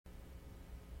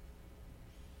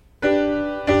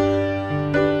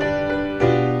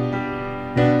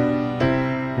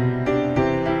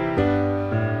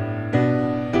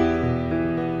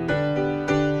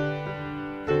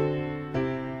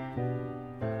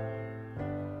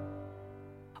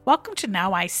Welcome to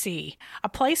Now I See, a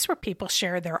place where people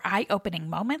share their eye-opening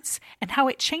moments and how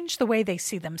it changed the way they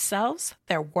see themselves,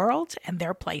 their world, and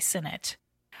their place in it.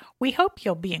 We hope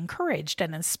you'll be encouraged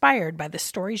and inspired by the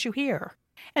stories you hear,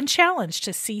 and challenged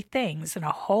to see things in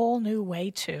a whole new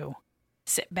way too.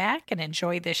 Sit back and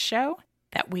enjoy this show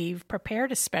that we've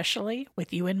prepared especially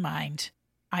with you in mind.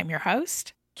 I'm your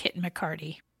host, Kit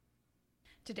McCarty.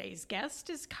 Today's guest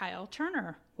is Kyle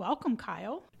Turner. Welcome,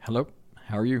 Kyle. Hello,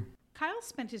 how are you? Kyle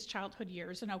spent his childhood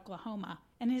years in Oklahoma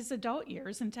and his adult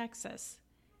years in Texas.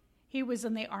 He was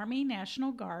in the Army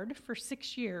National Guard for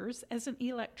 6 years as an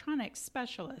electronics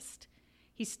specialist.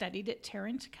 He studied at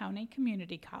Tarrant County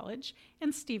Community College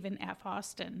and Stephen F.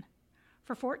 Austin.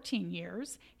 For 14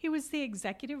 years, he was the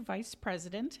executive vice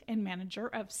president and manager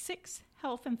of 6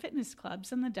 health and fitness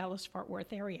clubs in the Dallas-Fort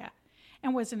Worth area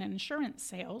and was in insurance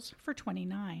sales for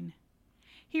 29.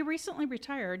 He recently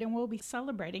retired and will be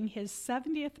celebrating his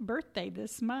 70th birthday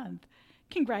this month.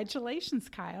 Congratulations,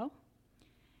 Kyle.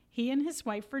 He and his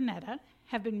wife, Vernetta,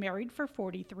 have been married for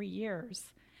 43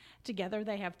 years. Together,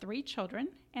 they have 3 children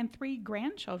and 3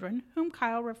 grandchildren, whom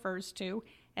Kyle refers to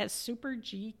as Super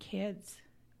G kids.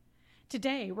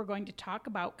 Today, we're going to talk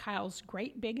about Kyle's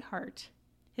great big heart,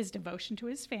 his devotion to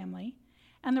his family,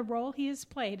 and the role he has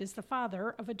played as the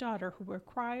father of a daughter who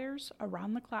requires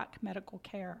around-the-clock medical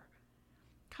care.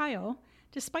 Kyle,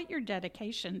 despite your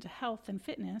dedication to health and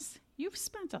fitness, you've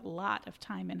spent a lot of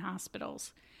time in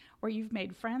hospitals, where you've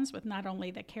made friends with not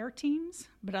only the care teams,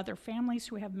 but other families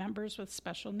who have members with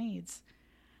special needs.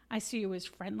 I see you as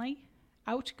friendly,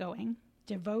 outgoing,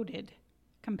 devoted,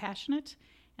 compassionate,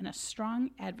 and a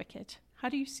strong advocate. How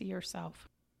do you see yourself?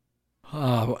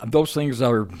 Those things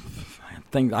are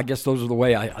things. I guess those are the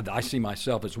way I see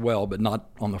myself as well, but not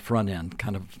on the front end,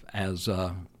 kind of as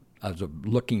a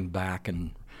looking back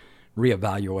and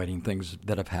reevaluating things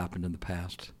that have happened in the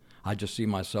past. I just see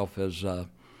myself as a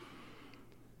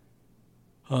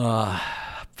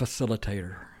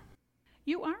facilitator.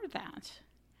 You are that.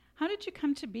 How did you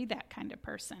come to be that kind of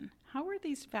person? How were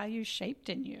these values shaped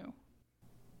in you?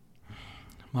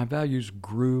 My values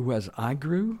grew as I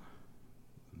grew.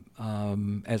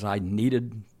 As I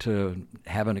needed to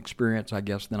have an experience, I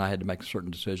guess, then I had to make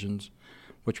certain decisions,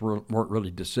 which weren't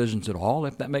really decisions at all,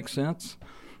 if that makes sense.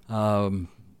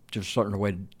 Just a certain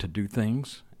way to do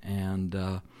things, and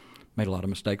made a lot of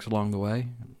mistakes along the way.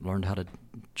 Learned how to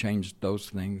change those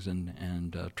things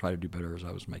and try to do better as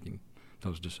I was making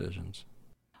those decisions.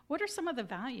 What are some of the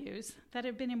values that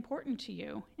have been important to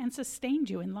you and sustained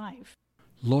you in life?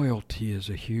 Loyalty is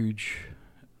a huge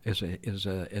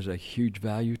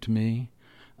value to me.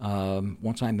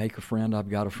 Once I make a friend, I've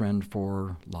got a friend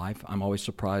for life. I'm always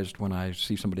surprised when I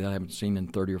see somebody that I haven't seen in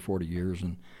 30 or 40 years,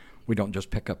 and we don't just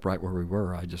pick up right where we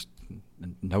were. I just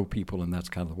know people, and that's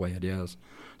kind of the way it is.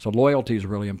 So loyalty is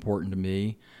really important to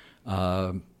me.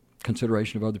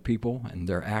 Consideration of other people and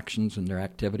their actions and their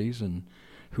activities and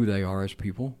who they are as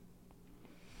people.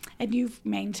 And you've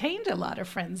maintained a lot of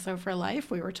friends over life.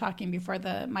 We were talking before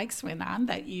the mics went on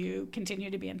that you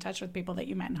continue to be in touch with people that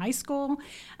you met in high school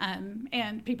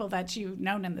and people that you've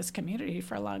known in this community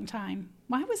for a long time.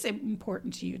 Why was it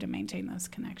important to you to maintain those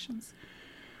connections?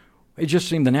 It just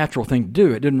seemed the natural thing to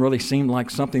do. It didn't really seem like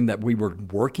something that we were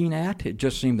working at. It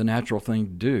just seemed the natural thing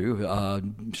to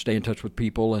do. Stay in touch with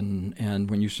people, and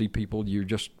when you see people, you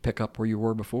just pick up where you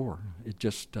were before. It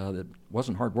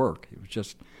wasn't hard work. It was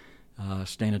just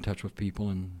staying in touch with people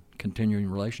and continuing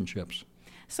relationships.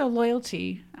 So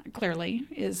loyalty, clearly,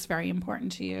 is very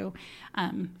important to you.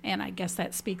 And I guess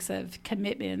that speaks of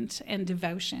commitment and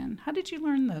devotion. How did you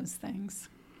learn those things?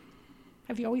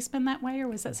 Have you always been that way, or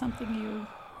was that something you...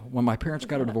 When my parents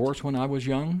got a divorce when I was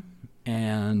young,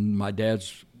 and my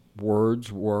dad's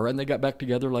words were, and they got back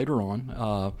together later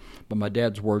on, but my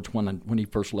dad's words when he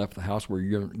first left the house were,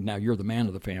 you're the man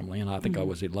of the family, and I think I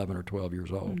was 11 or 12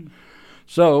 years old.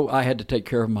 So I had to take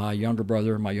care of my younger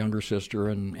brother and my younger sister,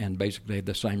 and basically had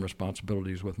the same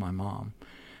responsibilities with my mom.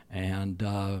 And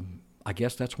I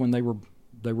guess that's when they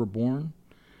were born,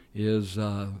 is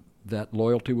that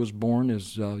loyalty was born,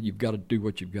 is you've got to do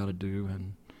what you've got to do.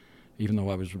 And even though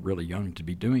I was really young to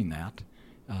be doing that,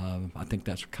 I think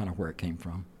that's kind of where it came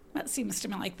from. It seems to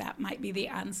me like that might be the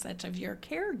onset of your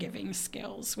caregiving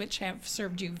skills, which have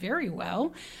served you very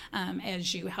well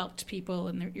as you helped people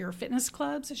in your fitness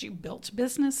clubs, as you built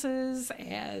businesses,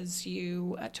 as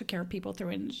you took care of people through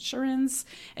insurance,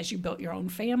 as you built your own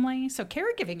family. So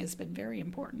caregiving has been very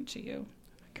important to you.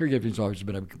 Caregiving has always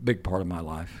been a big part of my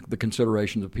life. The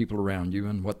consideration of people around you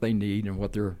and what they need and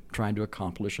what they're trying to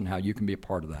accomplish and how you can be a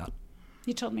part of that.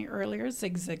 You told me earlier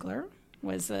Zig Ziglar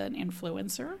was an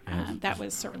influencer. Yes. That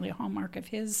was certainly a hallmark of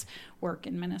his work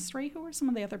in ministry. Who were some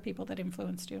of the other people that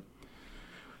influenced you?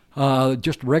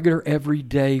 Just regular,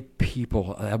 everyday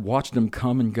people. I watched them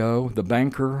come and go. The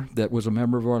banker that was a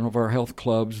member of one of our health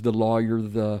clubs, the lawyer,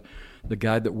 the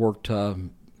guy that worked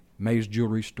May's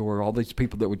jewelry store, all these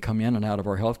people that would come in and out of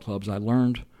our health clubs, I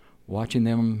learned watching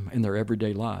them in their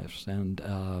everyday lives. And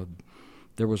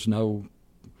there was no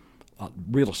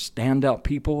real standout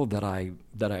people that I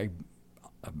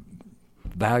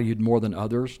valued more than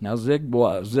others. Now Zig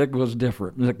was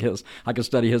different because I could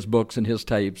study his books and his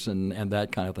tapes and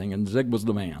that kind of thing, and Zig was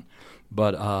the man.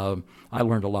 But I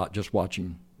learned a lot just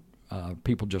watching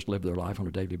people just live their life on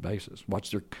a daily basis,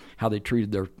 watch how they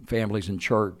treated their families in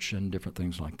church and different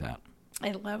things like that.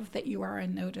 I love that you are a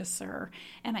noticer,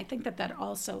 and I think that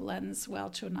also lends well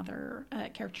to another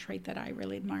character trait that I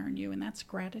really admire in you, and that's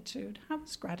gratitude. How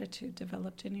was gratitude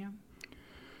developed in you?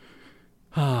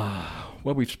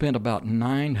 Well, we've spent about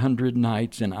 900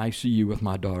 nights in ICU with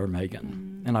my daughter,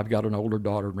 Megan. And I've got an older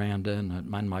daughter, Randa, and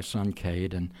my son,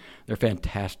 Cade, and they're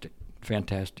fantastic,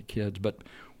 fantastic kids. But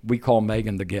we call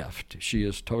Megan the gift. She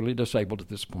is totally disabled at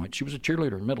this point. She was a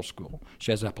cheerleader in middle school.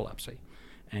 She has epilepsy.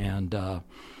 And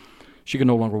she can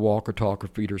no longer walk or talk or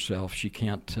feed herself. She's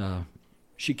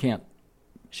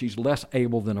less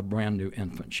able than a brand new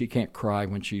infant. She can't cry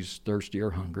when she's thirsty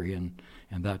or hungry and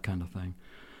that kind of thing.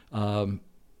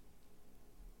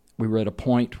 We were at a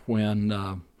point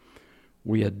when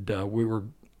we were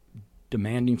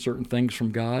demanding certain things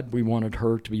from God. We wanted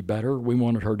her to be better. We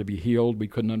wanted her to be healed. We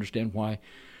couldn't understand why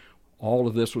all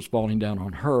of this was falling down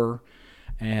on her,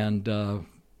 and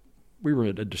we were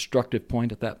at a destructive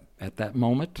point at that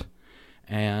moment.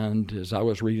 And as I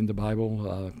was reading the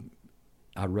Bible,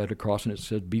 I read across and it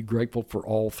said, "Be grateful for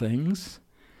all things."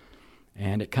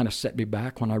 And it kind of set me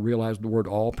back when I realized the word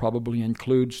all probably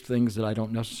includes things that I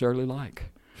don't necessarily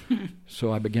like.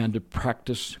 So I began to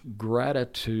practice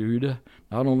gratitude,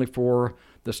 not only for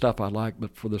the stuff I like,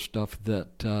 but for the stuff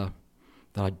that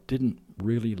I didn't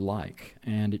really like.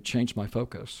 And it changed my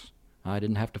focus. I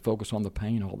didn't have to focus on the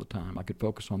pain all the time. I could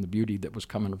focus on the beauty that was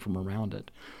coming from around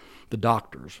it. The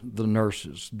doctors, the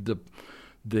nurses,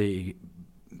 the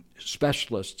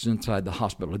specialists inside the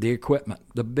hospital, the equipment,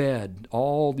 the bed,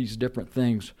 all these different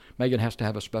things. Megan has to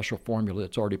have a special formula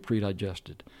that's already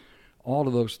pre-digested. All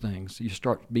of those things, you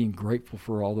start being grateful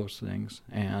for all those things,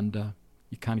 and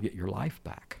you kind of get your life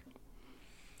back.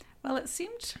 Well, it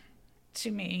seemed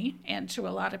to me and to a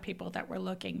lot of people that were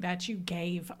looking that you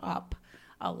gave up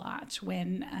a lot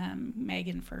when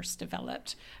Megan first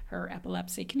developed her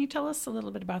epilepsy. Can you tell us a little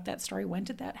bit about that story? When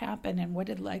did that happen, and what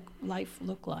did life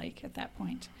look like at that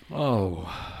point? Oh,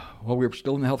 well, we were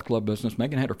still in the health club business.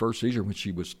 Megan had her first seizure when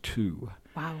she was 2.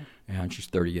 Wow. And she's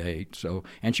 38.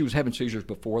 And she was having seizures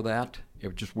before that.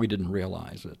 It just we didn't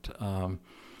realize it.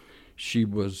 She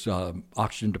was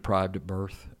oxygen deprived at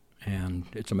birth. And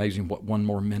it's amazing what one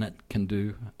more minute can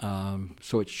do.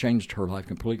 So it's changed her life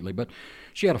completely. But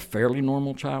she had a fairly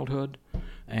normal childhood,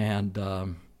 and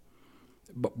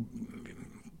but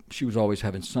she was always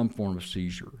having some form of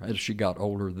seizure. As she got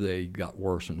older, they got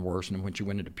worse and worse. And when she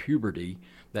went into puberty,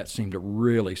 that seemed to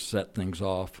really set things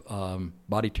off,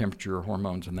 body temperature,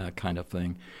 hormones, and that kind of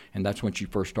thing. And that's when she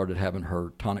first started having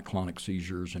her tonic-clonic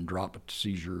seizures and drop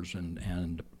seizures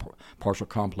and partial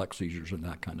complex seizures and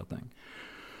that kind of thing.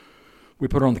 We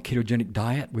put her on the ketogenic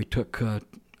diet. We took a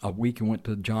week and went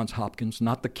to Johns Hopkins.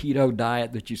 Not the keto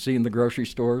diet that you see in the grocery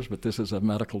stores, but this is a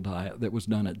medical diet that was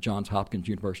done at Johns Hopkins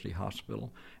University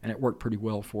Hospital. And it worked pretty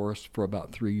well for us for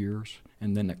about 3 years,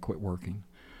 and then it quit working.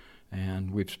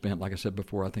 And we've spent, like I said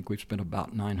before, I think we've spent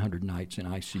about 900 nights in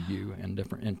ICU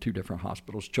in 2 different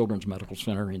hospitals. Children's Medical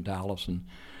Center in Dallas and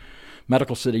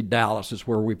Medical City, Dallas is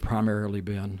where we've primarily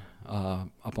been,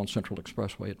 up on Central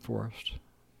Expressway at Forest.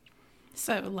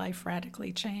 So life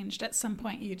radically changed. At some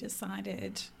point you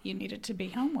decided you needed to be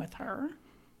home with her.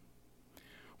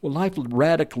 Well, life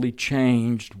radically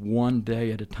changed one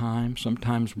day at a time,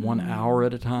 sometimes 1 hour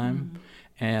at a time,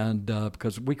 and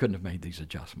because we couldn't have made these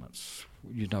adjustments.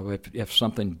 You know, if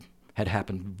something had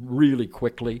happened really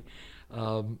quickly.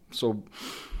 You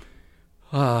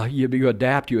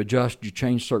adapt, you adjust, you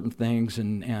change certain things,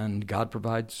 and God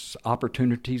provides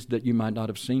opportunities that you might not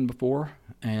have seen before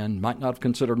and might not have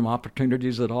considered them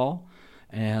opportunities at all.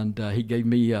 And he gave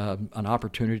me an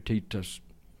opportunity to,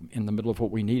 in the middle of what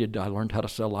we needed, I learned how to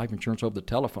sell life insurance over the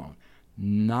telephone.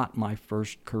 Not my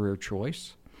first career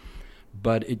choice,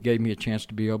 but it gave me a chance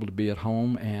to be able to be at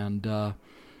home. And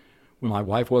when my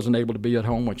wife wasn't able to be at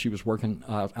home, when she was working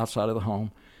outside of the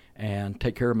home, and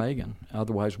take care of Megan.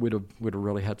 Otherwise, we'd have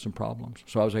really had some problems.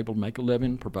 So I was able to make a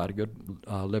living, provide a good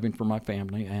living for my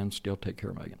family, and still take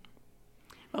care of Megan.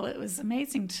 Well, it was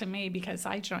amazing to me because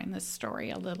I joined this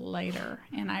story a little later,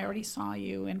 and I already saw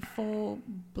you in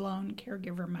full-blown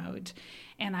caregiver mode.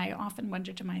 And I often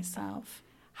wonder to myself,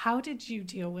 how did you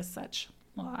deal with such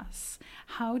loss?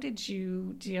 How did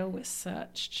you deal with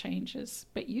such changes?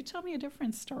 But you tell me a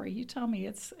different story. You tell me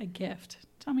it's a gift.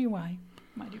 Tell me why.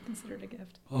 Why do you consider it a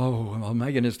gift? Oh, well,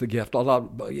 Megan is the gift. A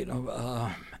lot,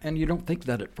 and you don't think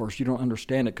that at first. You don't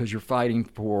understand it because you're fighting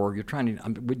for. You're trying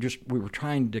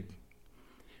to.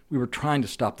 We were trying to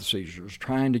stop the seizures,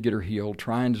 trying to get her healed,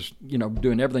 trying to,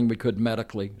 doing everything we could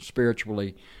medically,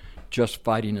 spiritually, just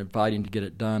fighting and fighting to get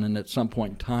it done. And at some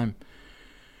point in time,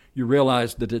 you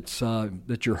realize that it's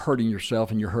that you're hurting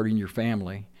yourself and you're hurting your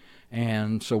family.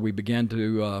 And so we began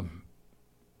to.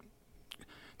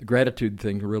 The gratitude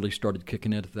thing really started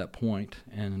kicking in at that point,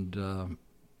 and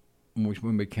when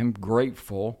we became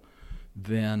grateful,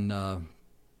 then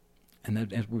and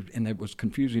it was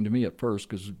confusing to me at first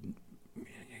because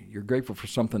you're grateful for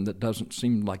something that doesn't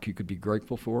seem like you could be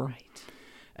grateful for, right?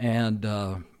 And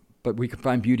but we could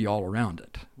find beauty all around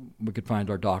it. We could find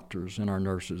our doctors and our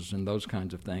nurses and those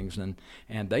kinds of things, and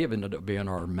they have ended up being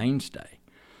our mainstay.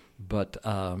 But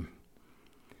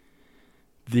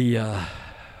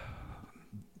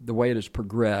the way it has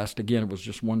progressed, again, it was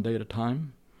just one day at a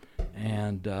time,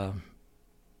 and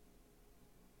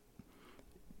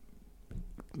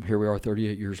here we are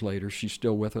 38 years later. She's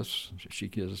still with us.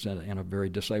 She is in a very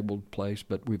disabled place,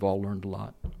 but we've all learned a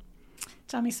lot.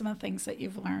 Tell me some of the things that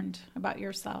you've learned about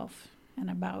yourself and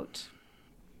about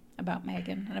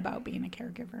Megan and about being a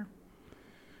caregiver.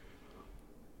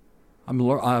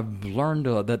 I've learned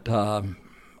that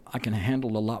I can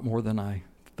handle a lot more than I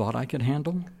thought I could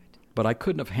handle. But I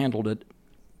couldn't have handled it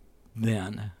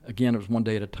then. Again, it was one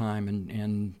day at a time,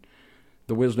 and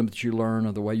the wisdom that you learn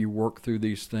or the way you work through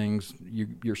these things,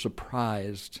 you're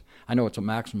surprised. I know it's a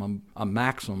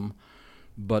maxim,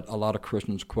 but a lot of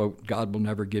Christians quote, God will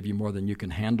never give you more than you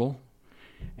can handle.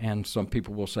 And some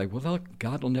people will say, well, look,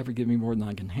 God will never give me more than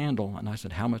I can handle. And I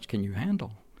said, how much can you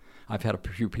handle? I've had a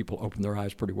few people open their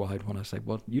eyes pretty wide when I say,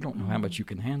 well, you don't know how much you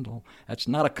can handle. That's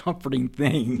not a comforting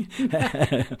thing.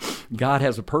 God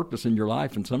has a purpose in your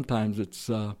life, and sometimes it's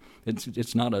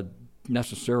not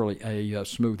necessarily a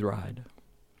smooth ride.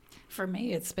 For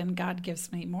me, it's been God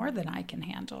gives me more than I can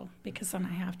handle because then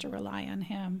I have to rely on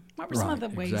Him. What were some of the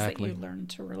ways that you learned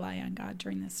to rely on God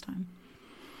during this time?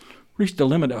 Reached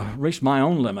my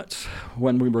own limits.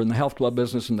 When we were in the health club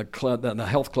business and the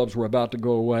health clubs were about to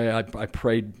go away, I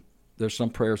prayed. There's some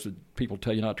prayers that people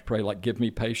tell you not to pray, like give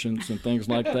me patience and things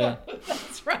like that.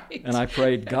 That's right. And I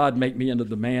prayed, God, make me into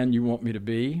the man you want me to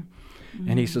be. Mm-hmm.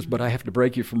 And He says, but I have to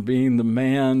break you from being the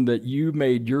man that you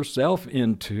made yourself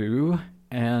into.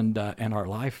 And our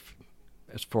life,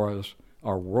 as far as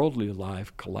our worldly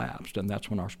life, collapsed. And that's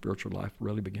when our spiritual life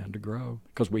really began to grow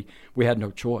because we had no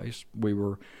choice. We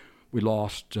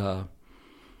lost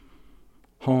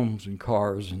homes and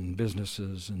cars and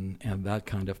businesses and that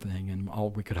kind of thing, and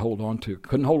all we could hold on to.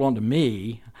 Couldn't hold on to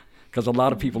me, because a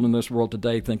lot of people in this world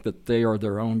today think that they are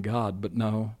their own God, but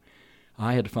no.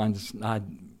 I had to find this,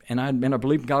 and I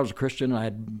believed God was a Christian, and I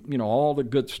had, all the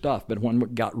good stuff, but when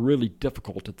it got really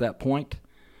difficult at that point,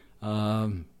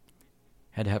 had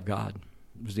to have God.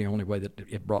 It was the only way that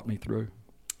it brought me through.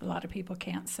 A lot of people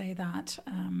can't say that.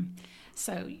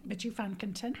 But you found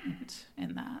contentment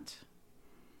in that.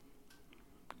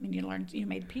 I mean, you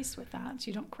made peace with that.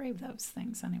 You don't crave those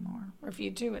things anymore. Or if you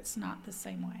do, it's not the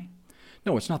same way.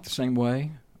 No, it's not the same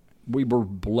way. We were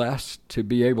blessed to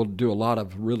be able to do a lot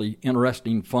of really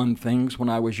interesting, fun things when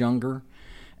I was younger.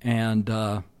 And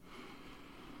God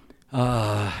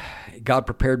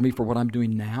prepared me for what I'm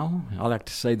doing now. I like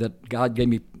to say that God gave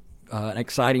me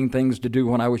exciting things to do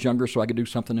when I was younger so I could do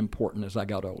something important as I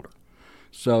got older.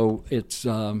 So it's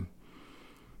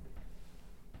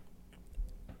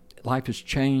life has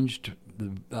changed.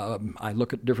 I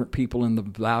look at different people and the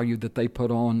value that they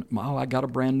put on. Oh, I got a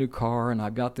brand new car, and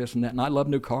I've got this and that, and I love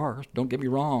new cars. Don't get me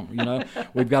wrong.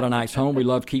 We've got a nice home. We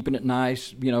love keeping it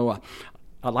nice.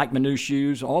 I like my new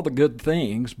shoes, all the good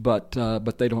things, but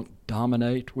they don't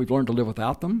dominate. We've learned to live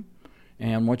without them,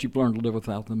 and once you've learned to live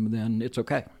without them, then it's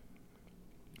okay.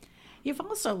 You've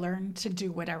also learned to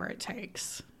do whatever it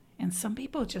takes, and some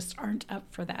people just aren't up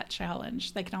for that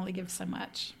challenge. They can only give so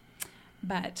much.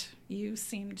 But you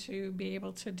seem to be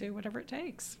able to do whatever it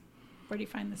takes. Where do you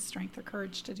find the strength or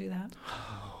courage to do that?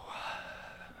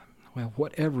 Well,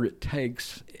 whatever it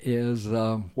takes is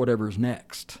whatever's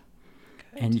next.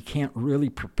 Good. And you can't really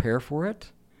prepare for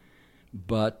it.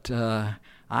 But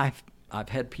I've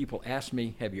had people ask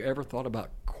me, have you ever thought about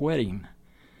quitting?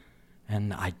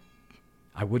 And I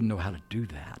wouldn't know how to do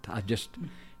that.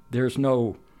 There's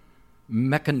no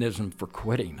mechanism for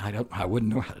quitting. I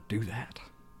wouldn't know how to do that.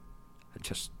 I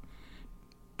just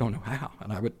don't know how.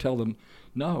 And I would tell them,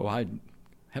 no, I've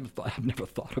never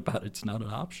thought about it. It's not an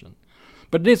option.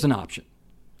 But it is an option.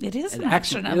 It is an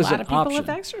option. A lot of people have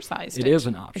exercised it. It is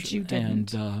an option. But you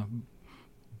didn't.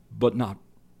 But not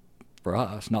for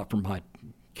us, not for my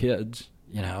kids,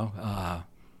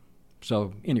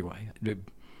 So anyway,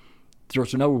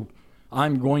 there's no,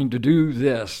 I'm going to do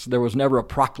this. There was never a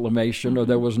proclamation, or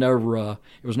there was never, it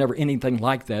was never anything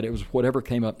like that. It was whatever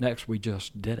came up next, we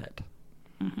just did it.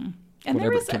 Mm-hmm. And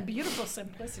there is a beautiful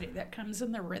simplicity that comes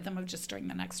in the rhythm of just doing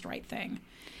the next right thing.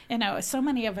 So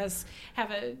many of us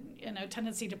have a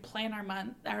tendency to plan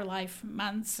our life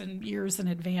months and years in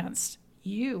advance.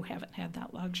 You haven't had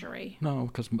that luxury. No,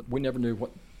 because we never knew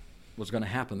what was going to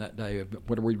happen that day.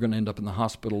 Whether we were going to end up in the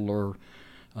hospital, or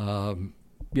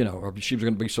or she was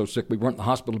going to be so sick we weren't in the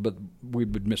hospital, but we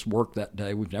would miss work that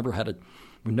day. We've never had a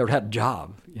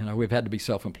job. We've had to be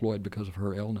self-employed because of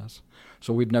her illness.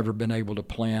 So we've never been able to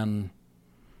plan.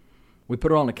 We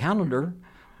put it on the calendar,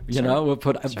 we'll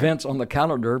put events on the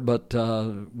calendar, but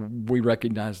we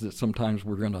recognize that sometimes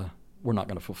we're not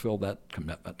going to fulfill that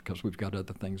commitment because we've got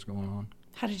other things going on.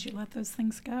 How did you let those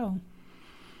things go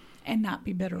and not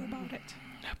be bitter about it?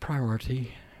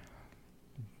 Priority.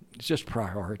 It's just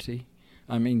priority.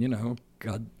 I mean,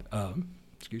 God,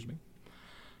 excuse me.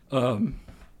 Got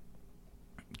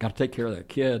to take care of that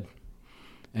kid,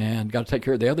 and got to take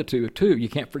care of the other two too. You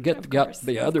can't forget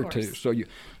the other two. So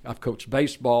I've coached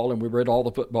baseball, and we were at all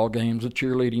the football games, the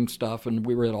cheerleading stuff, and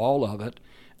we were at all of it.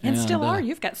 And still are.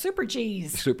 You've got Super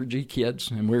Gs. Super G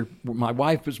kids, and my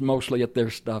wife is mostly at their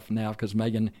stuff now because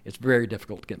Megan. It's very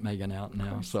difficult to get Megan out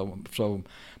now. So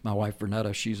my wife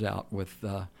Vernetta, she's out with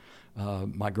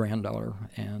my granddaughter,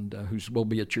 and who will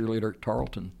be a cheerleader at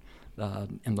Tarleton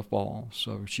in the fall.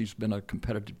 So she's been a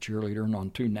competitive cheerleader and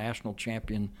on 2 national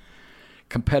champion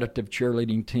competitive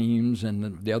cheerleading teams,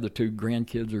 and the other 2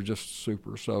 grandkids are just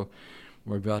super. So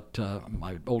we've got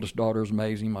my oldest daughter is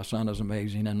amazing, my son is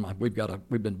amazing, and we've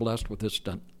been blessed with this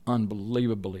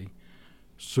unbelievably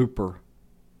super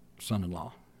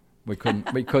son-in-law. We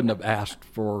couldn't have asked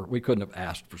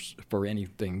for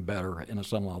anything better in a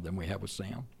son-in-law than we have with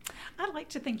Sam. I like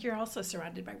to think you're also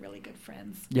surrounded by really good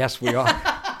friends. Yes, we are.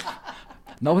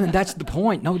 No, and that's the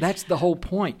point. No, that's the whole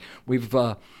point.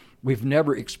 We've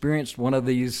never experienced one of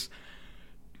these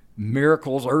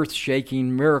miracles,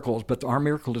 earth-shaking miracles, but our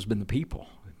miracle has been the people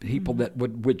that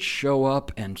would show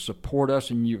up and support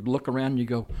us, and you look around and you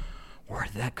go, where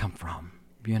did that come from?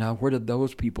 Where did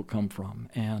those people come from?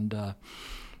 And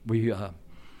we were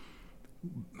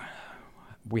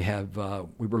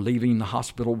leaving the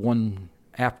hospital one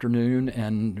afternoon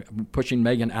and pushing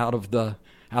Megan out of the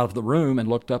room, and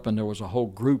looked up, and there was a whole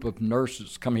group of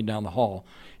nurses coming down the hall.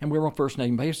 And we were on first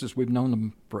name basis. We've known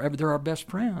them forever. They're our best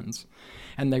friends.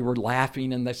 And they were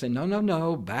laughing, and they said,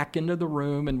 no, back into the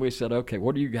room. And we said, okay,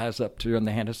 what are you guys up to? And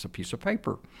they handed us a piece of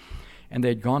paper. And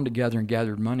they'd gone together and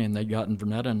gathered money, and they'd gotten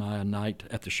Vernetta and I a night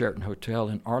at the Sheraton Hotel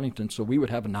in Arlington, so we would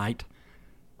have a night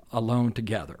alone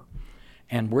together.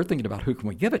 And we're thinking about who can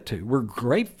we give it to. We're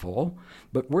grateful,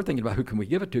 but we're thinking about who can we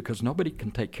give it to because nobody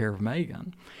can take care of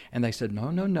Megan. And they said,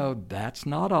 no, that's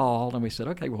not all. And we said,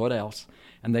 okay, well, what else?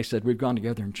 And they said, we've gone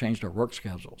together and changed our work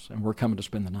schedules, and we're coming to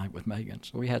spend the night with Megan.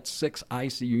 So we had 6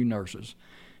 ICU nurses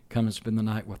come and spend the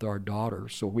night with our daughter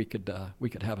so we could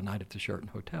have a night at the Sheraton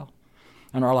Hotel.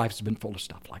 And our life has been full of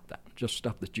stuff like that, just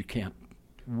stuff that you can't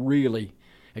really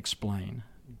explain.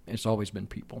 It's always been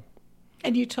people.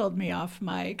 And you told me off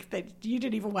mic that you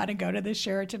didn't even want to go to the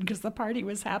Sheraton because the party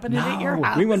was happening at your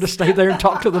house. We wanted to stay there and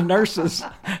talk to the nurses.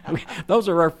 Those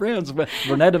are our friends. But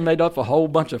Vernetta made up a whole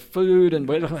bunch of food, and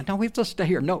we have to stay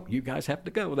here. No, you guys have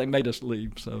to go. They made us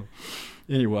leave. So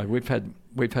anyway, we've had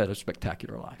a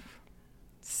spectacular life.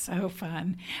 So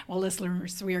fun. Well,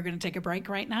 listeners, we are going to take a break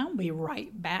right now. We'll be right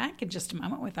back in just a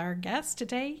moment with our guest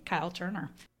today, Kyle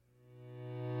Turner.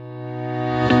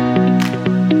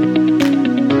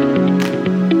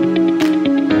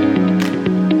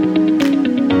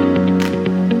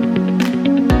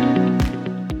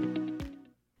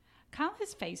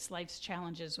 Face life's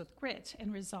challenges with grit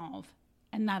and resolve,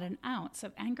 and not an ounce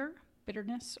of anger,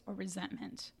 bitterness, or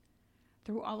resentment.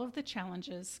 Through all of the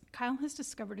challenges, Kyle has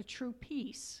discovered a true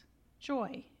peace,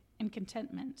 joy, and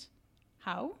contentment.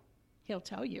 How? He'll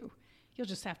tell you. You'll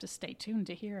just have to stay tuned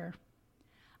to hear.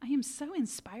 I am so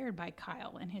inspired by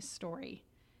Kyle and his story.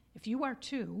 If you are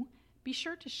too, be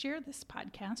sure to share this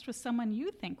podcast with someone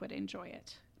you think would enjoy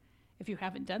it. If you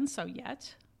haven't done so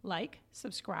yet, Like,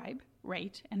 subscribe,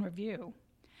 rate, and review.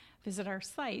 Visit our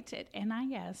site at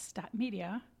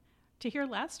nis.media to hear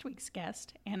last week's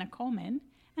guest, Anna Coleman,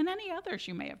 and any others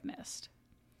you may have missed.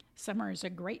 Summer is a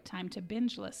great time to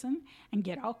binge listen and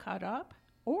get all caught up,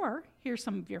 or hear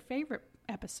some of your favorite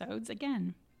episodes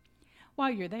again.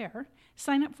 While you're there,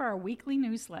 sign up for our weekly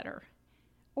newsletter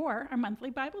or our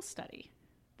monthly Bible study.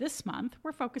 This month,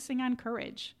 we're focusing on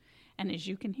courage, and as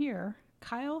you can hear,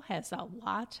 Kyle has a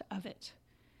lot of it.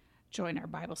 Join our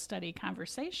Bible study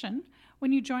conversation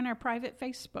when you join our private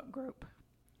Facebook group.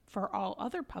 For all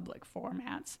other public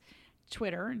formats,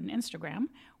 Twitter and Instagram,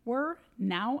 we're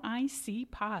Now I See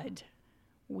Pod.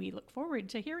 We look forward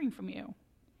to hearing from you.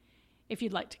 If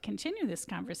you'd like to continue this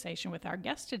conversation with our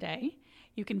guest today,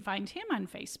 you can find him on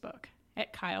Facebook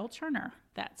at Kyle Turner.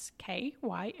 That's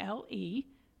KYLETURNER.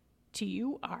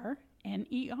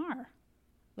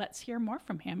 Let's hear more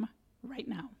from him right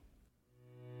now.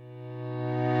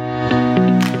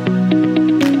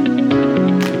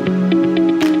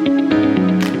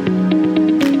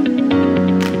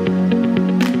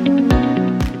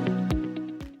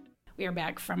 We are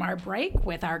back from our break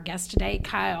with our guest today,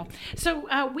 Kyle.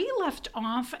 So we left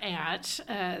off at,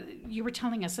 you were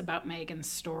telling us about Megan's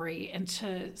story, and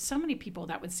to so many people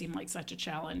that would seem like such a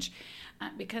challenge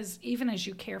because even as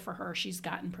you care for her, she's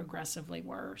gotten progressively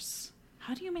worse.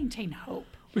 How do you maintain hope?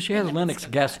 Well, she has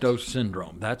Lennox-Gastaut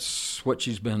syndrome. That's what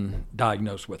she's been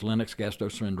diagnosed with,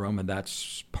 Lennox-Gastaut syndrome, and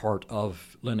that's part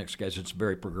of Lennox-Gastaut. It's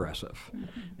very progressive,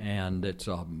 and it's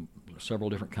several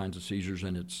different kinds of seizures,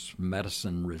 and it's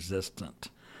medicine resistant.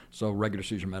 So regular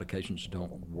seizure medications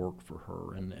don't work for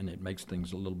her, and it makes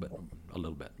things a little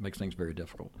bit, makes things very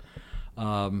difficult.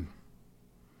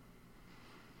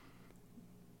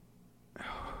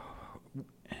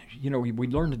 You know, we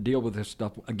learn to deal with this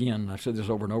stuff, again, I've said this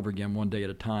over and over again, one day at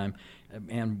a time,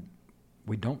 and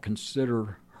we don't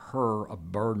consider her a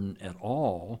burden at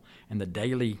all, and the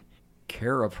daily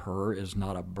care of her is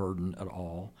not a burden at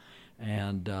all.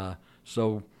 And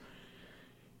so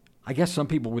I guess some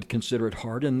people would consider it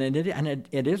hard, and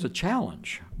it is a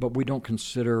challenge, but we don't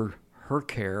consider her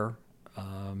care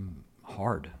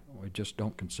hard. We just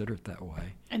don't consider it that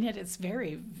way. And yet it's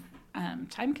very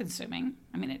time-consuming.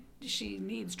 I mean, she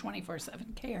needs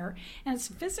 24/7 care, and it's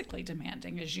physically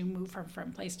demanding as you move her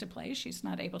from place to place. She's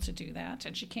not able to do that,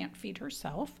 and she can't feed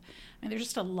herself. I mean, there's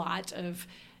just a lot of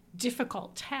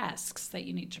difficult tasks that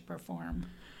you need to perform.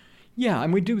 Yeah,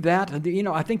 and we do that. You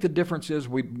know, I think the difference is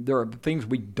there are things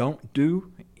we don't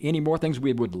do anymore, things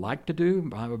we would like to do.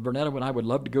 Bernetta and I would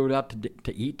love to go out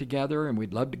to eat together, and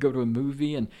we'd love to go to a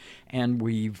movie, and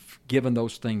we've given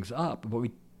those things up, but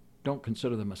we don't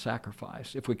consider them a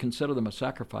sacrifice. If we consider them a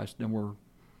sacrifice, then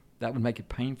that would make it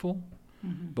painful.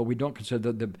 Mm-hmm. But we don't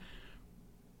consider the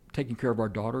taking care of our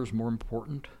daughter is more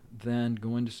important than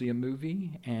going to see a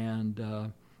movie, and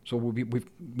so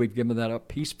we've given that up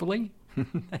peacefully,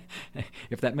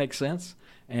 if that makes sense.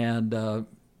 And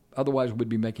otherwise, we'd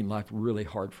be making life really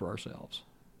hard for ourselves,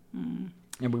 and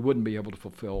we wouldn't be able to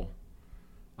fulfill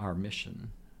our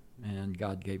mission. And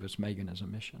God gave us Megan as a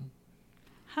mission.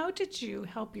 How did you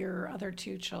help your other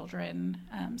two children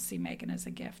see Megan as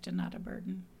a gift and not a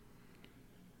burden?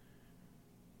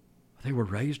 They were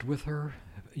raised with her.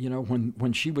 You know,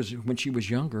 when she was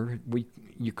younger,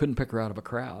 you couldn't pick her out of a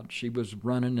crowd. She was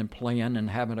running and playing and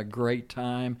having a great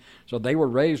time. So they were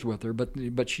raised with her,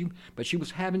 but she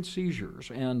was having seizures,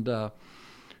 and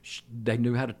they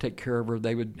knew how to take care of her.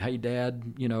 They would, hey,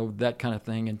 Dad, you know, that kind of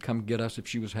thing, and come get us if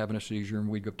she was having a seizure, and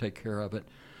we'd go take care of it.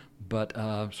 But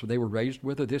so they were raised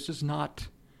with her. This is not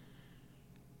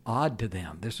odd to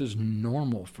them. This is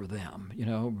normal for them. You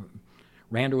know,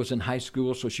 Randa was in high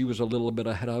school, so she was a little bit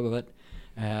ahead of it.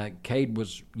 Cade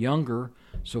was younger,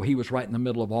 so he was right in the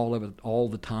middle of all of it all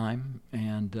the time.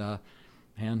 And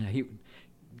he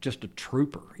just a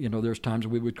trooper. You know, there's times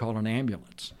we would call an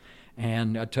ambulance.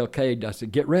 And I'd tell Cade, I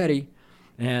said, get ready.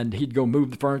 And he'd go move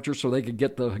the furniture so they could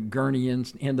get the gurney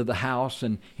into the house,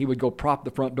 and he would go prop the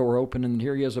front door open, and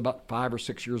here he is about 5 or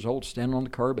 6 years old standing on the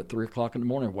curb at 3 o'clock in the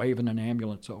morning waving an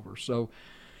ambulance over. So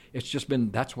it's just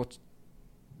that's what's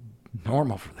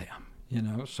normal for them, you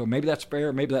know. So maybe that's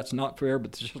fair, maybe that's not fair,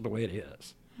 but it's just the way it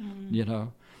is, you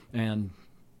know. And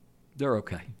they're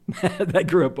okay. They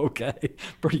grew up okay.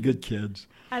 Pretty good kids.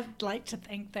 I'd like to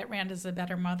think that Randa's a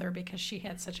better mother because she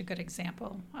had such a good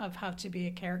example of how to be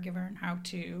a caregiver and how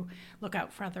to look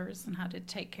out for others and how to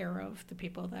take care of the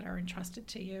people that are entrusted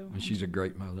to you. And she's a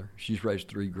great mother. She's raised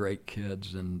 3 great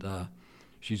kids, and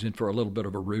she's in for a little bit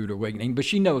of a rude awakening, but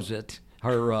she knows it.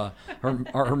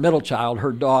 Her middle child,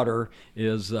 her daughter,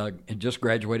 is just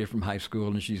graduated from high school,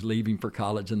 and she's leaving for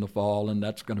college in the fall, and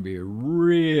that's going to be a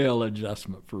real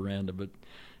adjustment for Randa, but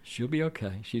she'll be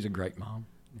okay. She's a great mom.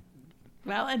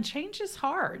 Well, and change is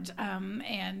hard.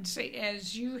 And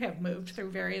as you have moved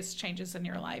through various changes in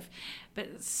your life,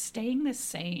 but staying the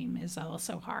same is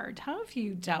also hard. How have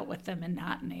you dealt with the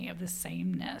monotony of the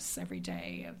sameness every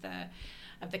day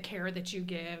of the care that you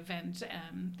give and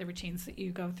the routines that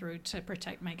you go through to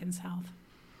protect Megan's health?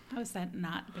 How has that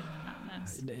not been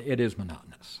monotonous? It is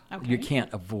monotonous. Okay. You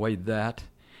can't avoid that,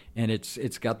 and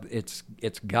it's got its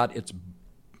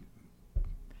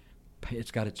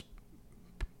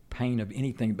pain of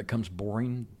anything that becomes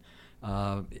boring.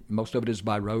 Most of it is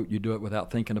by rote. You do it without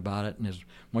thinking about it, and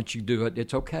once you do it,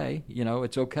 it's okay.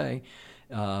 It's okay.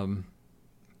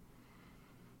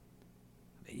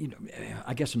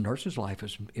 I guess a nurse's life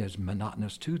is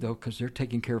monotonous too, though, because they're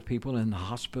taking care of people in the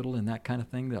hospital and that kind of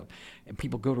thing. And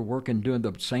people go to work and doing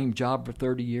the same job for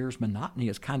 30 years. Monotony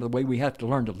is kind of the way we have to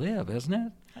learn to live, isn't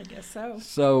it? I guess so.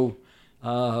 So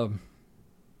I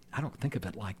don't think of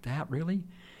it like that, really.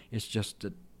 It's just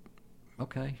that,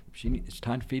 okay, it's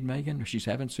time to feed Megan. If she's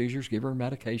having seizures, give her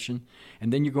medication,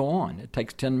 and then you go on. It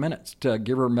takes 10 minutes to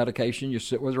give her medication. You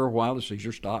sit with her a while, the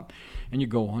seizures stop, and you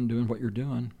go on doing what you're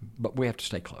doing. But we have to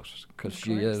stay close because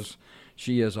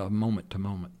she is a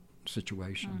moment-to-moment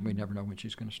situation. Mm-hmm. We never know when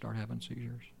she's going to start having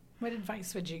seizures. What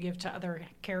advice would you give to other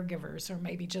caregivers or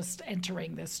maybe just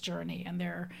entering this journey and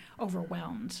they're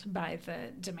overwhelmed by the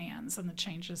demands and the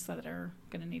changes that are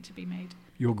going to need to be made?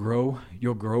 You'll grow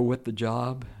with the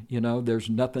job. There's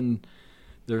nothing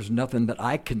that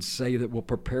I can say that will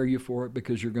prepare you for it,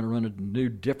 because you're going to run into new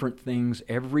different things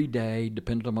every day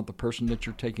depending on the person that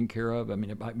you're taking care of. I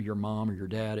mean, it might be your mom or your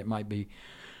dad. It might be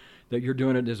that you're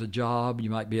doing it as a job. You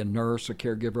might be a nurse, a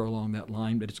caregiver along that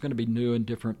line, but it's going to be new and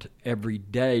different every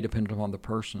day depending on the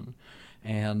person.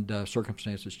 And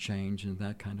circumstances change and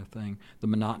that kind of thing. The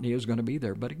monotony is going to be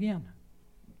there. But again,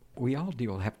 we all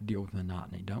have to deal with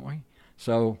monotony, don't we?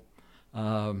 So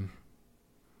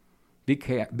be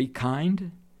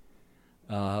kind.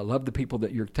 Love the people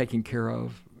that you're taking care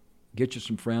of. Get you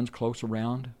some friends close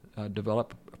around.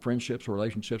 Develop friendships or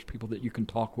relationships, people that you can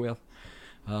talk with.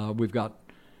 We've got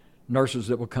nurses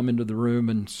that will come into the room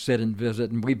and sit and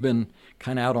visit, and we've been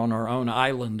kind of out on our own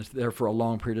island there for a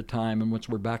long period of time, and once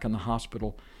we're back in the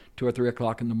hospital 2 or 3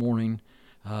 o'clock in the morning,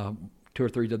 2 or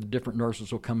 3 of the different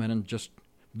nurses will come in and just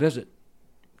visit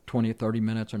 20 or 30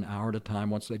 minutes, an hour at a time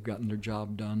once they've gotten their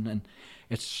job done, and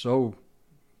it's so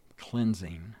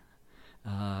cleansing.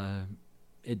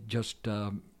 It just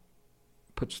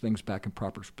puts things back in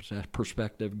proper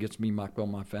perspective, gets me back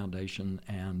on my foundation,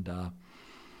 and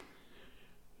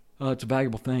it's a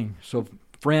valuable thing. So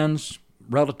friends,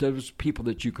 relatives, people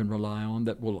that you can rely on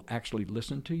that will actually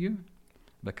listen to you,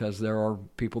 because there are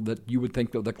people that you would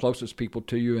think they're the closest people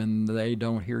to you and they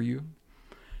don't hear you.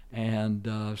 And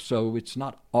so it's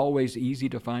not always easy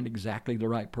to find exactly the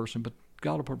right person, but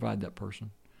God will provide that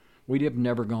person. We have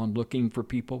never gone looking for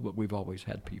people, but we've always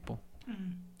had people.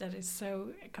 That is so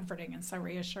comforting and so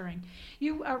reassuring.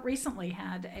 You recently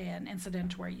had an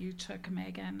incident where you took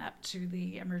Megan up to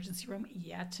the emergency room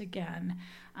yet again,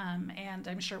 and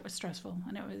I'm sure it was stressful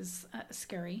and it was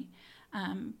scary.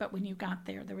 But when you got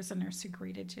there was a nurse who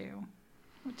greeted you.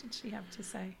 What did she have to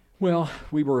say? Well,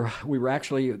 we were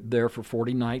actually there for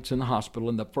 40 nights in the hospital.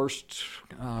 In the first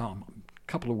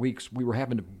couple of weeks, we were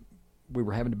having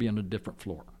to be on a different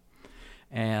floor.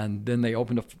 And then they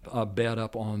opened a bed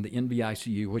up on the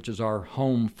NVICU, which is our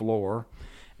home floor,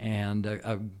 and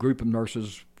a group of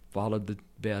nurses followed the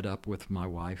bed up with my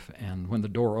wife. And when the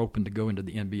door opened to go into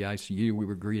the NVICU, we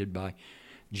were greeted by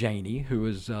Janie, who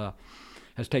has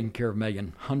taken care of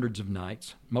Megan hundreds of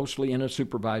nights, mostly in a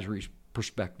supervisory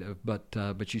perspective, but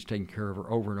she's taken care of her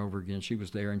over and over again. She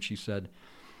was there, and she said,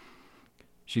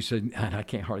 and I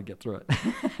can't hardly get through it.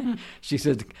 She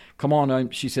said, "Come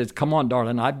on." She says, "Come on,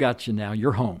 darling. I've got you now.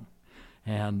 You're home."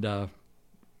 And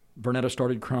Bernetta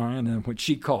started crying. And when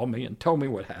she called me and told me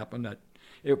what happened,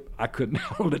 I couldn't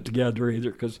hold it together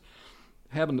either, because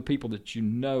having the people that you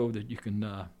know that you can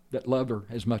that love her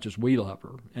as much as we love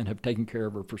her and have taken care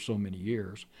of her for so many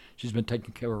years. She's been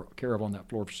taken care of on that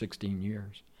floor for 16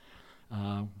 years.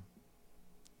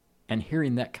 And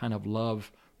hearing that kind of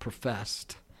love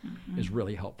professed is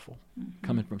really helpful,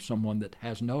 coming from someone that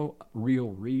has no real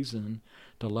reason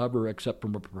to love her except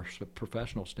from a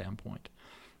professional standpoint.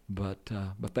 But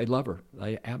they love her.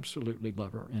 They absolutely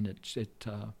love her, and it's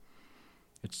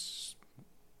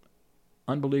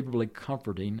unbelievably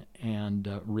comforting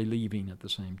and relieving at the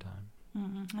same time.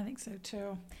 I think so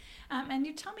too. And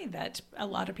you tell me that a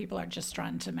lot of people are just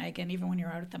drawn to Megan, even when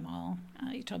you're out at the mall.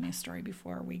 You told me a story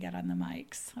before we got on the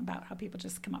mics about how people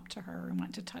just come up to her and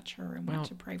want to touch her and want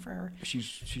to pray for her.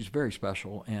 She's very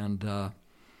special, and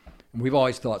we've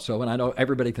always thought so. And I know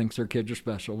everybody thinks their kids are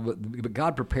special, but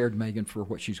God prepared Megan for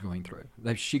what she's going through.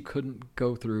 That she couldn't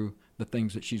go through the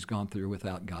things that she's gone through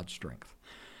without God's strength.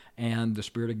 And the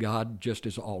Spirit of God just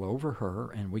is all over her.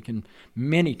 And we can,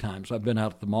 many times, I've been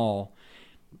out at the mall,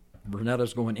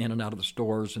 Renetta's going in and out of the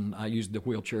stores, and I use the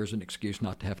wheelchair as an excuse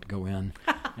not to have to go in.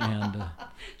 And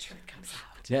sure, it comes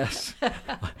out. Yes.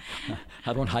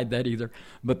 I don't hide that either.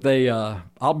 But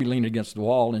I'll be leaning against the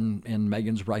wall, and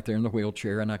Megan's right there in the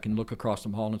wheelchair, and I can look across the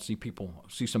hall and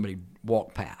see somebody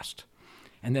walk past.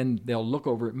 And then they'll look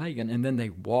over at Megan, and then they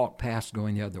walk past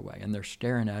going the other way, and they're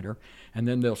staring at her, and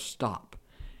then they'll stop.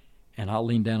 And I'll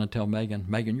lean down and tell Megan,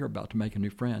 you're about to make a new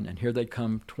friend. And here they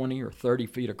come 20 or 30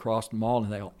 feet across the mall,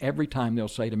 and every time they'll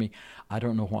say to me, I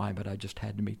don't know why, but I just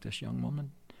had to meet this young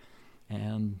woman.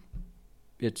 And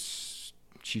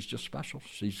she's just special.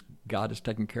 God has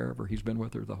taken care of her. He's been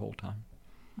with her the whole time.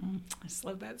 I just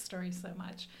love that story so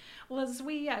much. Well, as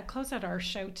we close out our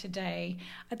show today,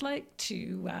 I'd like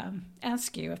to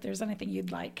ask you if there's anything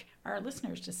you'd like our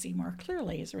listeners to see more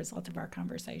clearly as a result of our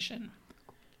conversation.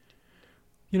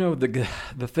 You know, the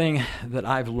thing that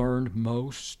I've learned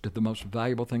the most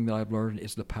valuable thing that I've learned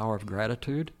is the power of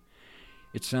gratitude.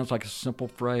 It sounds like a simple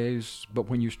phrase, but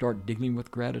when you start dealing with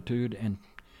gratitude and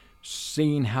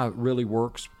seeing how it really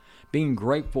works, being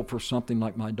grateful for something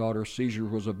like my daughter's seizure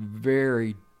was a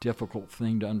very difficult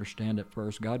thing to understand at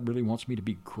first. God really wants me to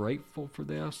be grateful for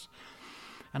this.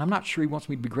 And I'm not sure He wants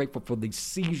me to be grateful for the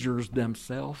seizures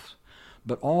themselves,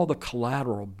 but all the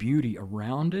collateral beauty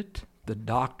around it. The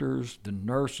doctors, the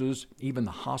nurses, even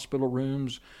the hospital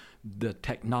rooms, the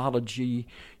technology.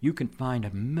 You can find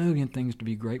a million things to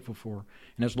be grateful for.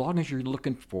 And as long as you're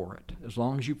looking for it, as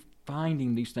long as you're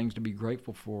finding these things to be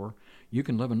grateful for, you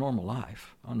can live a normal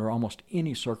life under almost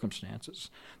any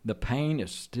circumstances. The pain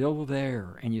is still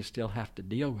there, and you still have to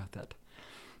deal with it.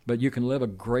 But you can live a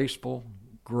graceful,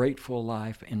 grateful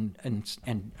life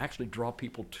and actually draw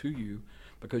people to you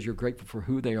because you're grateful for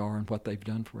who they are and what they've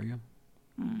done for you.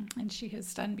 And she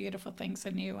has done beautiful things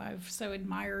in you. I've so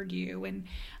admired you and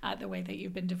the way that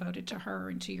you've been devoted to her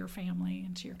and to your family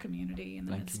and to your community in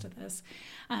the midst of this.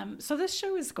 So this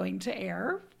show is going to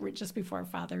air just before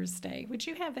Father's Day. Would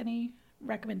you have any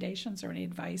recommendations or any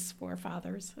advice for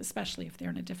fathers, especially if they're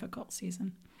in a difficult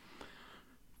season?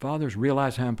 Fathers,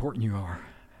 realize how important you are.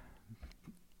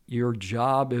 Your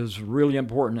job is really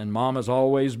important, and Mom is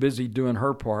always busy doing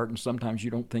her part, and sometimes you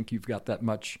don't think you've got that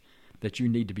much that you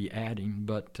need to be adding,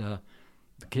 but the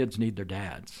kids need their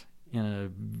dads in a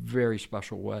very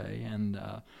special way, and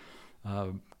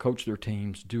coach their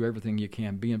teams, do everything you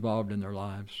can, be involved in their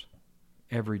lives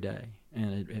every day,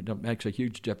 and it makes a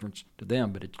huge difference to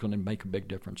them, but it's going to make a big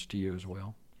difference to you as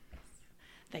well.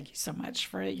 Thank you so much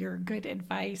for your good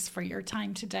advice, for your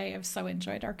time today. I've so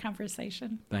enjoyed our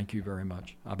conversation. Thank you very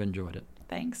much. I've enjoyed it.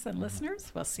 Thanks, and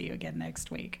listeners, we'll see you again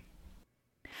next week.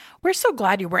 We're so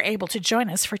glad you were able to join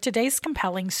us for today's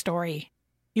compelling story.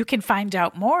 You can find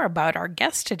out more about our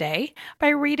guest today by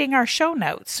reading our show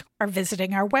notes or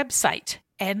visiting our website,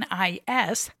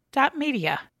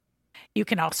 nis.media. You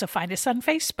can also find us on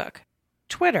Facebook,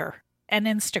 Twitter, and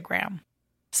Instagram.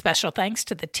 Special thanks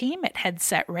to the team at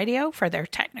Headset Radio for their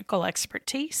technical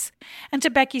expertise, and to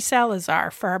Becky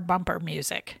Salazar for our bumper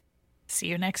music. See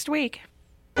you next week.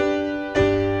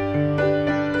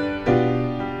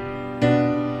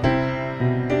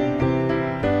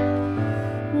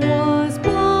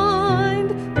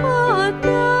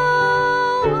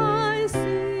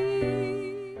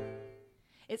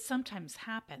 It sometimes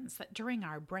happens that during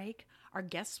our break, our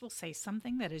guests will say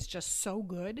something that is just so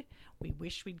good, we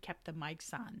wish we'd kept the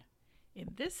mics on.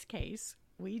 In this case,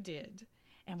 we did,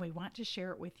 and we want to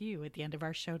share it with you at the end of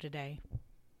our show today.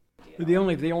 The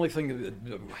only thing that,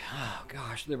 oh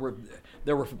gosh, there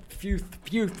were few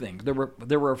things.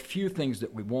 There were a few things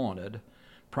that we wanted,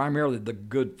 primarily the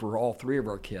good for all three of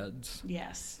our kids.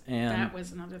 Yes, and that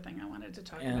was another thing I wanted to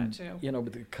talk about too. You know,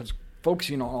 because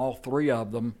focusing on all three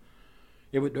of them,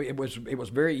 it was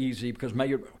very easy because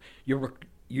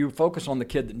you focus on the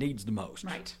kid that needs the most,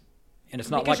 right? And it's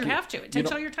not because like you have to. It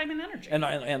takes all your time and energy.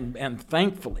 And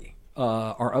thankfully,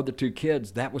 our other two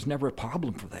kids, that was never a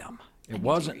problem for them. It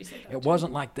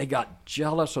wasn't like they got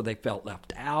jealous or they felt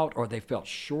left out or they felt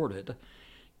shorted.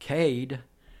 Cade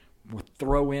would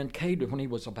throw in. Cade, when he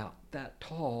was about that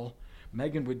tall,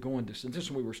 Megan would go into. And this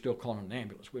is when we were still calling an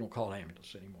ambulance. We don't call it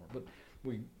ambulance anymore, but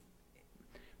we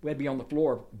had to be on the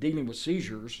floor dealing with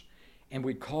seizures, and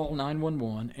we'd call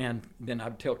 911, and then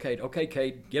I'd tell Cade, okay,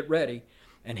 Cade, get ready.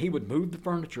 And he would move the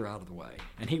furniture out of the way,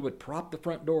 and he would prop the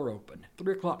front door open.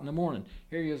 3 o'clock in the morning,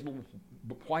 here he is, little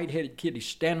white-headed kid. He's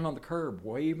standing on the curb,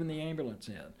 waving the ambulance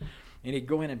in. And he'd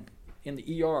go in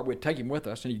the ER. We'd take him with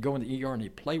us, and he'd go in the ER, and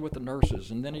he'd play with the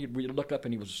nurses. And then we'd look up,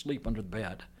 and he was asleep under the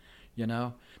bed, you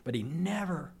know. But he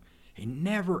never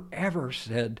ever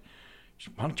said,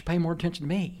 why don't you pay more attention to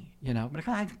me, you know. But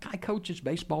I coach his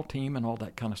baseball team and all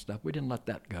that kind of stuff. We didn't let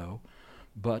that go.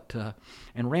 But,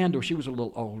 and Randall, she was a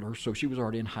little older, so she was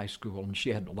already in high school, and she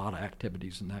had a lot of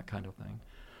activities and that kind of thing.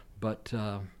 But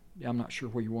yeah, I'm not sure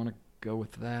where you want to go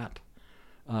with that.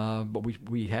 But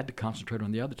we had to concentrate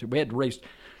on the other two. We had to raise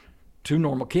 2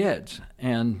 normal kids,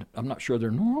 and I'm not sure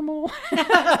they're normal.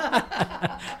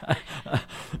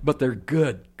 But they're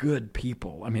good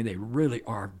people. I mean, they really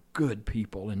are good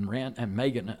people. And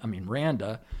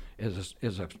Randa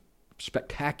is a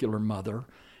spectacular mother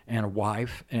and a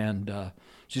wife, and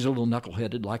she's a little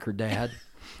knuckleheaded like her dad,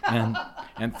 and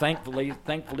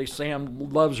thankfully Sam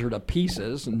loves her to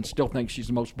pieces and still thinks she's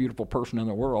the most beautiful person in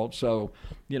the world. So,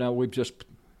 you know, we've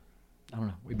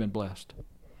been blessed.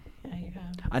 Yeah, you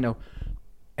have. I know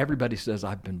everybody says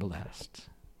I've been blessed,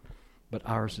 but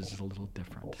ours is a little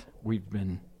different. We've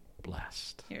been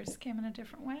blessed. Yours came in a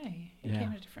different way. It Yeah. came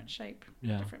in a different shape,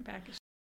 Yeah. different package